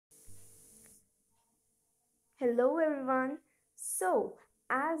Hello everyone. So,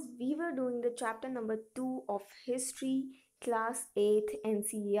 as we were doing the chapter number 2 of History, Class 8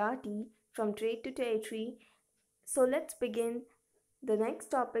 NCERT from Trade to Territory, so let's begin the next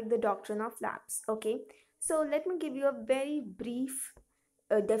topic, the Doctrine of Lapse. Okay, so let me give you a very brief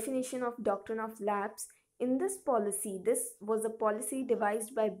definition of Doctrine of Lapse. In this policy, this was a policy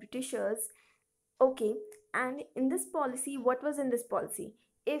devised by Britishers. Okay, and in this policy, what was in this policy?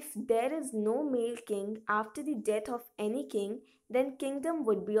 If there is no male king after the death of any king, then kingdom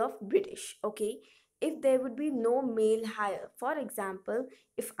would be of British. Okay, if there would be no male heir, for example,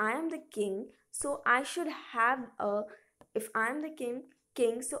 if I am the king, so I should have a, if I am the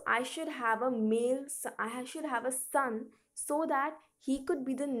king, so I should have a male, I should have a son, so that he could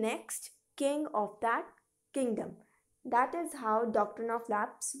be the next king of that kingdom. That is how Doctrine of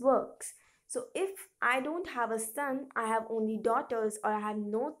Lapse works. So if I don't have a son, I have only daughters, or I have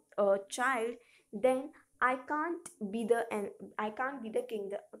no child, then I can't be the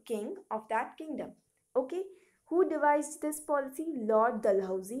king of that kingdom. Okay, who devised this policy? Lord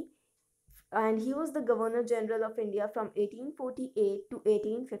Dalhousie, and he was the Governor General of India from 1848 to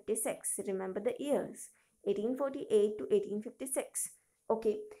 1856. Remember the years, 1848 to 1856.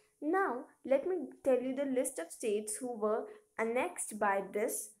 Okay, now let me tell you the list of states who were annexed by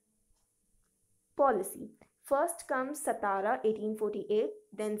this policy. First comes Satara 1848,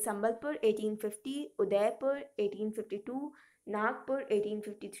 then Sambalpur 1850, Udaipur 1852, Nagpur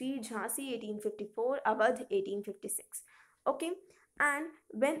 1853, Jhansi 1854, Awadh 1856. Okay, and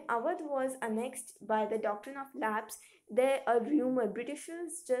when Awadh was annexed by the Doctrine of Lapse, there a rumor,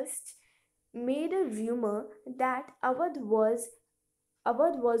 Britishers just made a rumor that Awadh was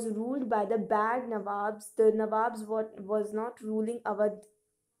ruled by the bad Nawabs. The Nawabs was not ruling Awadh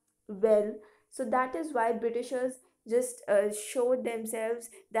well, so that is why Britishers just showed themselves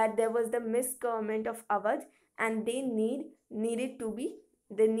that there was the misgovernment of Awadh, and they need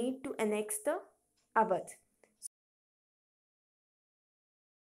to annex the Awadh.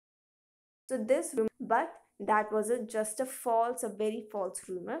 So this rumor, but that was just a very false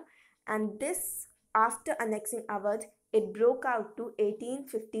rumor, and this, after annexing Awadh, it broke out to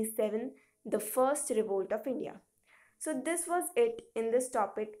 1857, the first revolt of India. So this was it in this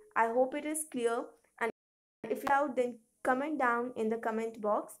topic. I hope it is clear, and if you doubt, then comment down in the comment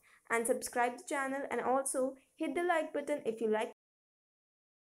box and subscribe the channel, and also hit the like button if you like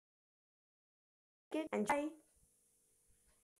it, and bye.